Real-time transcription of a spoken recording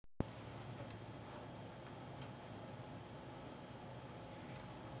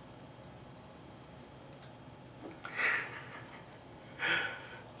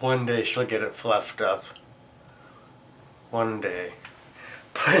One day she'll get it fluffed up. One day.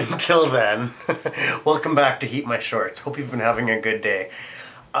 But until then, welcome back to Heat My Shorts. Hope you've been having a good day.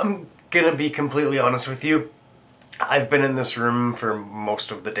 I'm gonna be completely honest with you. I've been in this room for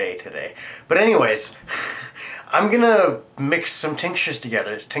most of the day today. But anyways, I'm gonna mix some tinctures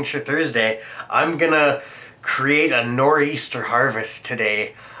together. It's Tincture Thursday. I'm gonna create a nor'easter harvest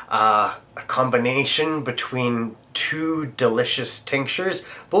today. A combination between two delicious tinctures,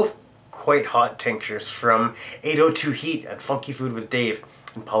 both quite hot tinctures from 802 Heat and Funky Food with Dave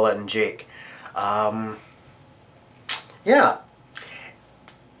and Paula and Jake. Yeah,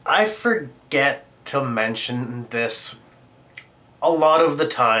 I forget to mention this a lot of the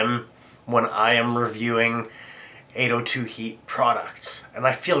time when I am reviewing 802 Heat products, and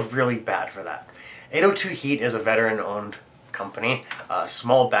I feel really bad for that. 802 Heat is a veteran-owned company, a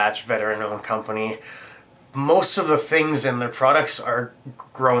small batch veteran-owned company. Most of the things in their products are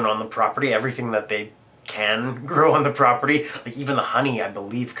grown on the property, everything that they can grow on the property. Like even the honey, I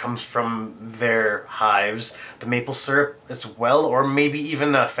believe, comes from their hives. The maple syrup as well, or maybe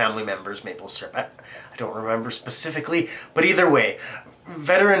even a family member's maple syrup. I don't remember specifically, but either way,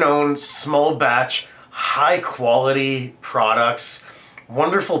 veteran-owned, small batch, high-quality products.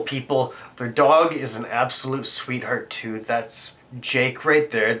 Wonderful people. Their dog is an absolute sweetheart too. That's Jake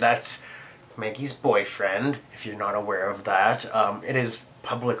right there. That's Maggie's boyfriend, if you're not aware of that. It is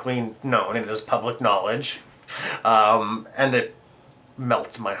publicly known. It is public knowledge. And it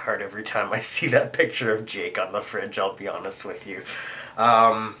melts my heart every time I see that picture of Jake on the fridge, I'll be honest with you.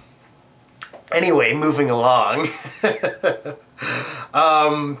 Anyway, moving along. The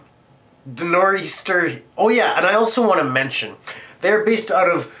nor'easter. Oh yeah, and I also want to mention, they're based out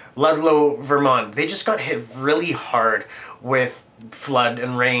of Ludlow, Vermont. They just got hit really hard with flood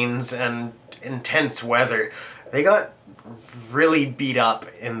and rains and intense weather. They got really beat up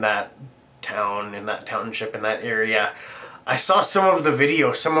in that town, in that township, in that area. I saw some of the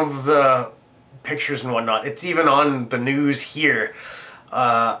video, some of the pictures and whatnot. It's even on the news here.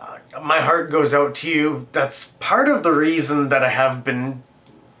 My heart goes out to you. That's part of the reason that I have been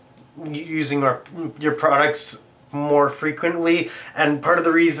using your products more frequently, and part of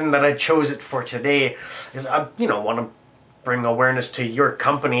the reason that I chose it for today is I want to bring awareness to your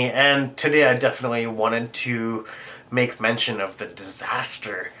company, and today I definitely wanted to make mention of the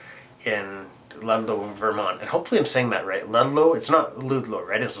disaster in Ludlow, Vermont. And hopefully I'm saying that right. Ludlow? It's not Ludlow,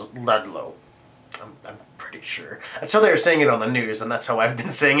 right? It's Ludlow. I'm pretty sure. That's how they were saying it on the news, and that's how I've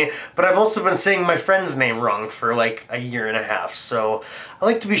been saying it. But I've also been saying my friend's name wrong for like a year and a half, so I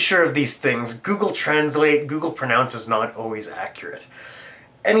like to be sure of these things. Google Translate, Google Pronounce is not always accurate.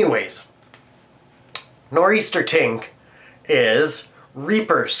 Anyways, nor'easter tink is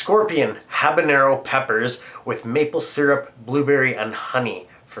Reaper, Scorpion, Habanero peppers with maple syrup, blueberry, and honey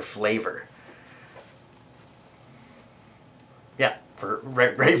for flavor. Yeah, for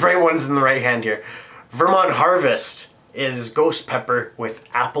right one's in the right hand here. Vermont Harvest is ghost pepper with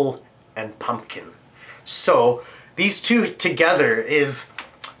apple and pumpkin. So these two together is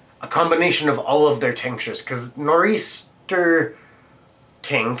a combination of all of their tinctures, because nor'easter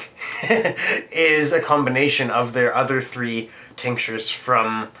tink is a combination of their other three tinctures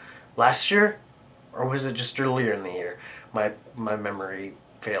from last year, or was it just earlier in the year? My memory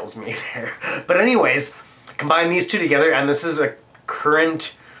fails me there. But anyways, combine these two together, and this is a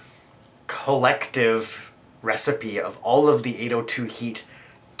current collective recipe of all of the 802 Heat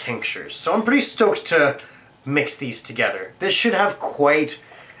tinctures. So I'm pretty stoked to mix these together. This should have quite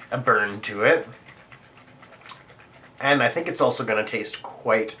a burn to it. And I think it's also going to taste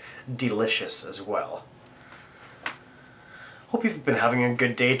quite delicious as well. Hope you've been having a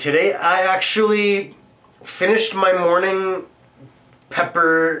good day today. I actually finished my morning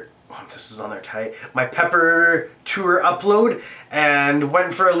pepper... Oh, this is on there tight. My pepper tour upload, and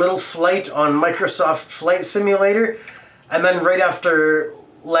went for a little flight on Microsoft Flight Simulator. And then right after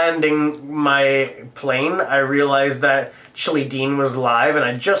landing my plane, I realized that Chili Dean was live, and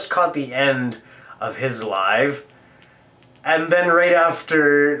I just caught the end of his live. And then right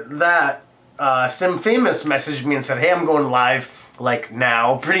after that, Sim Famous messaged me and said, hey, I'm going live, like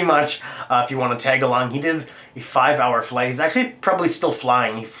now, pretty much, if you want to tag along. He did a 5-hour flight. He's actually probably still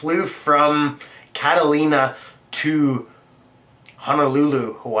flying. He flew from Catalina to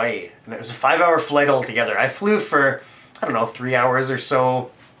Honolulu, Hawaii. And it was a 5-hour flight altogether. I flew for, I don't know, 3 hours or so.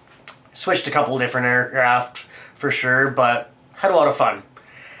 Switched a couple different aircraft for sure, but had a lot of fun.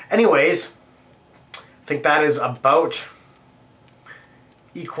 Anyways, I think that is about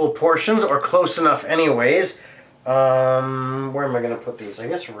equal portions, or close enough anyways. Where am I going to put these? I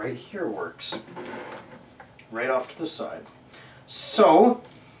guess right here works. Right off to the side. So,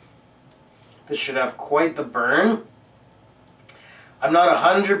 This should have quite the burn. I'm not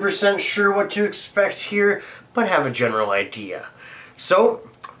 100% sure what to expect here, but have a general idea. So,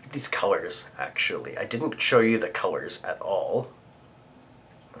 these colors, actually. I didn't show you the colors at all.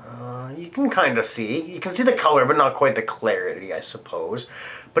 You can kind of see. You can see the color, but not quite the clarity, I suppose.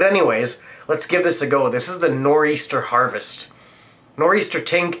 But anyways, let's give this a go. This is the Nor'easter Harvest. Nor'easter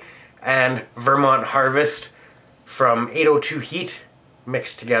Tink and Vermont Harvest from 802 Heat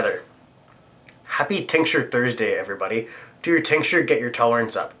mixed together. Happy Tincture Thursday, everybody. Do your tincture, get your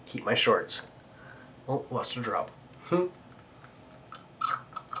tolerance up. Heat my shorts. Oh, lost a drop.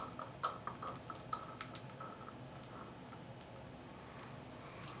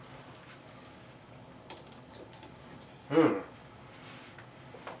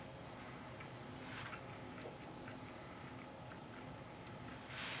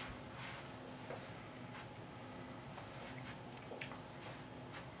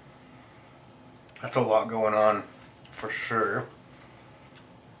 That's a lot going on, for sure.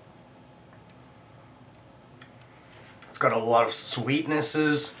 It's got a lot of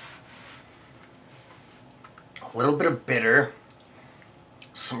sweetnesses, a little bit of bitter,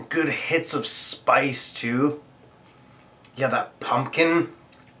 some good hits of spice too. Yeah, that pumpkin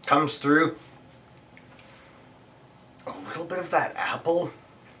comes through. A little bit of that apple.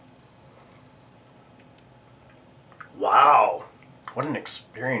 Wow, what an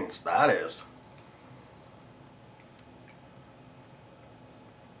experience that is.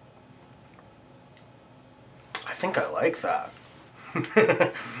 I think I like that.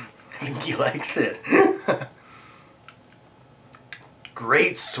 I think he likes it.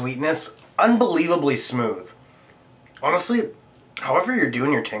 Great sweetness, unbelievably smooth. Honestly, however you're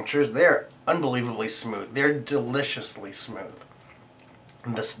doing your tinctures, they're unbelievably smooth. They're deliciously smooth.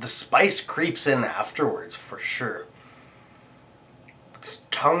 And the spice creeps in afterwards, for sure. It's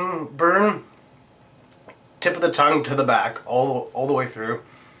tongue burn, tip of the tongue to the back, all the way through.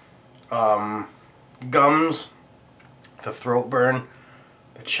 Gums, the throat burn,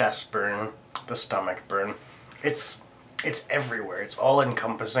 the chest burn, the stomach burn. It's everywhere. It's all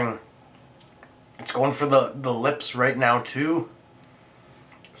encompassing. It's going for the lips right now too.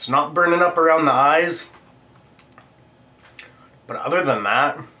 It's not burning up around the eyes. But other than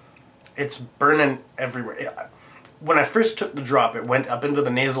that, it's burning everywhere. When I first took the drop, it went up into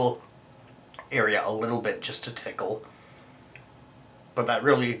the nasal area a little bit just to tickle. But that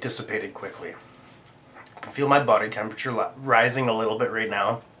really dissipated quickly. I can feel my body temperature rising a little bit right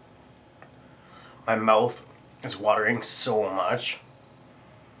now. My mouth is watering so much.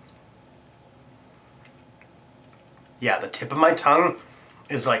 Yeah, the tip of my tongue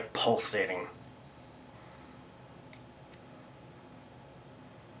is like pulsating.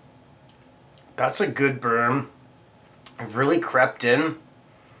 That's a good burn. It really crept in.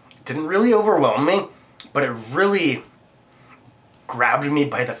 It didn't really overwhelm me, but it really grabbed me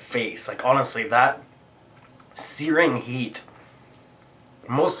by the face. Like, honestly, that searing heat,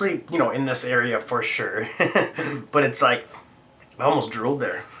 mostly, you know, in this area for sure. But it's like, I almost drooled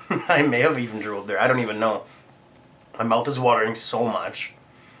there. I may have even drooled there. I don't even know. My mouth is watering so much.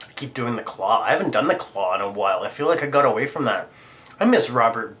 I keep doing the claw. I haven't done the claw in a while. I feel like I got away from that. I miss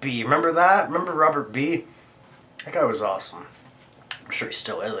Robert B. Remember that? Remember Robert B? That guy was awesome. I'm sure he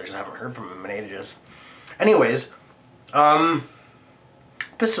still is. I just haven't heard from him in ages. Anyways,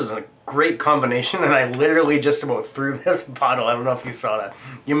 this was a great combination, and I literally just about threw this bottle. I don't know if you saw that.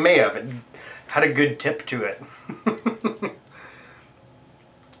 You may have. It had a good tip to it.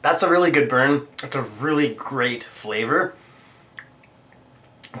 That's a really good burn. It's a really great flavor.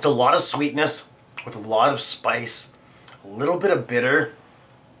 It's a lot of sweetness with a lot of spice, a little bit of bitter.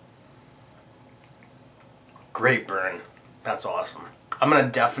 Great burn. That's awesome. I'm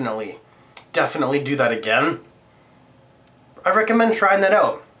gonna definitely do that again. I recommend trying that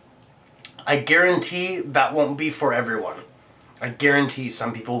out. I guarantee that won't be for everyone. I guarantee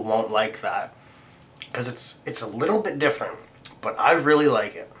some people won't like that because it's a little bit different, but I really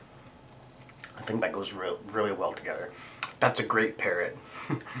like it. I think that goes really well together. That's a great parrot.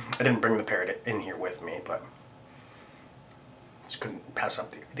 I didn't bring the parrot in here with me, but just couldn't pass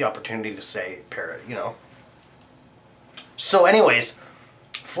up the opportunity to say parrot, you know. So anyways,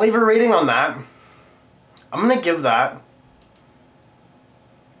 flavor rating on that, I'm gonna give that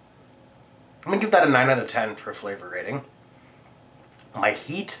a 9 out of 10 for flavor rating. My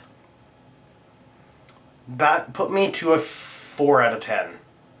heat, that put me to a 4 out of 10.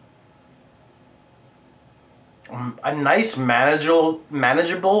 A nice, manageable,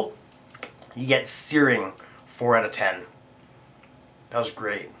 yet searing 4 out of 10. That was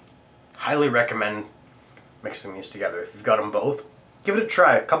great. Highly recommend mixing these together. If you've got them both, give it a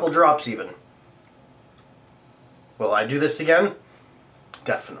try. A couple drops even. Will I do this again?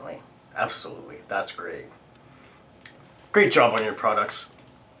 Definitely. Absolutely. That's great. Great job on your products.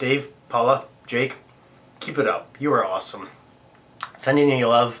 Dave, Paula, Jake, keep it up. You are awesome. Sending you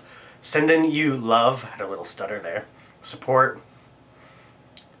love. Sending you love. Had a little stutter there. Support.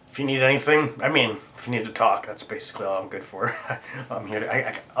 If you need anything, I mean, if you need to talk, that's basically all I'm good for. I'm here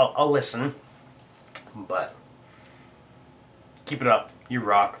to, I'll listen. But keep it up. You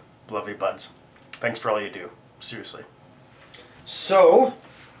rock. Love you, buds. Thanks for all you do. Seriously. So,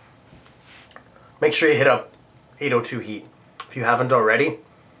 make sure you hit up 802 Heat. If you haven't already,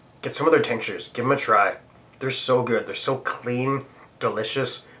 get some of their tinctures. Give them a try. They're so good. They're so clean,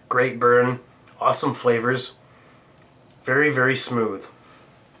 delicious, great burn, awesome flavors. Very, very smooth.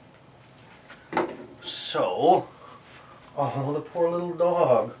 So, oh, the poor little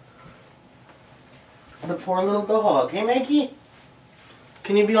dog. The poor little dog. Hey, Maggie?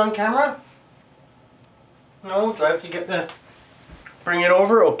 Can you be on camera? No? Do I have to get the... Bring it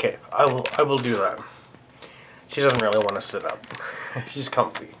over? Okay, I will do that. She doesn't really want to sit up. She's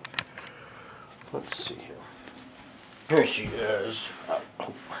comfy. Let's see here. Here she is.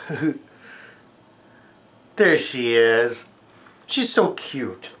 Oh. There she is. She's so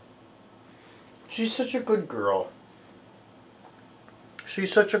cute. She's such a good girl.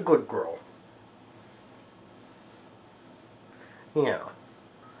 She's such a good girl. Yeah.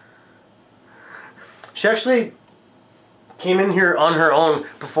 She actually came in here on her own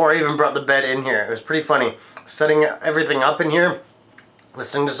before I even brought the bed in here. It was pretty funny. Setting everything up in here,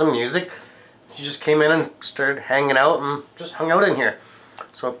 listening to some music. She just came in and started hanging out and just hung out in here.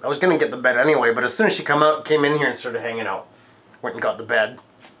 So I was gonna get the bed anyway, but as soon as she came in here and started hanging out, went and got the bed.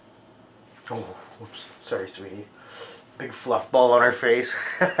 Oh, whoops. Sorry, sweetie. Big fluff ball on her face.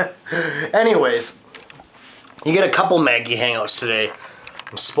 Anyways, you get a couple Maggie hangouts today.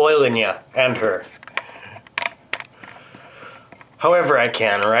 I'm spoiling you and her. However I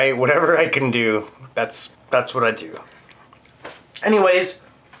can, right? Whatever I can do, that's what I do. Anyways,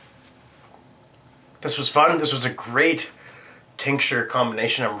 this was fun. This was a great tincture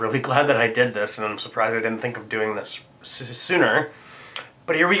combination. I'm really glad that I did this, and I'm surprised I didn't think of doing this sooner.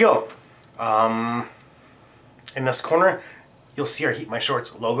 But here we go. In this corner, you'll see our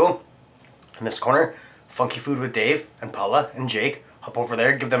HeatMyShorts logo. In this corner, Funky Food with Dave and Paula and Jake. Hop over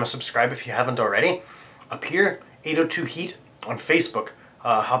there, give them a subscribe if you haven't already. Up here, 802 Heat on Facebook.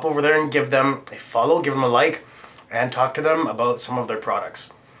 Hop over there and give them a follow, give them a like, and talk to them about some of their products.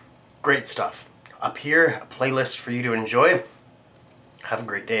 Great stuff. Up here, a playlist for you to enjoy. Have a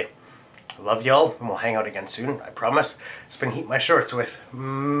great day. I love y'all, and we'll hang out again soon, I promise. It's been HeatMyShorts with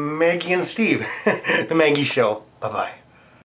Maggie and Steve, the Maggie Show. Bye-bye.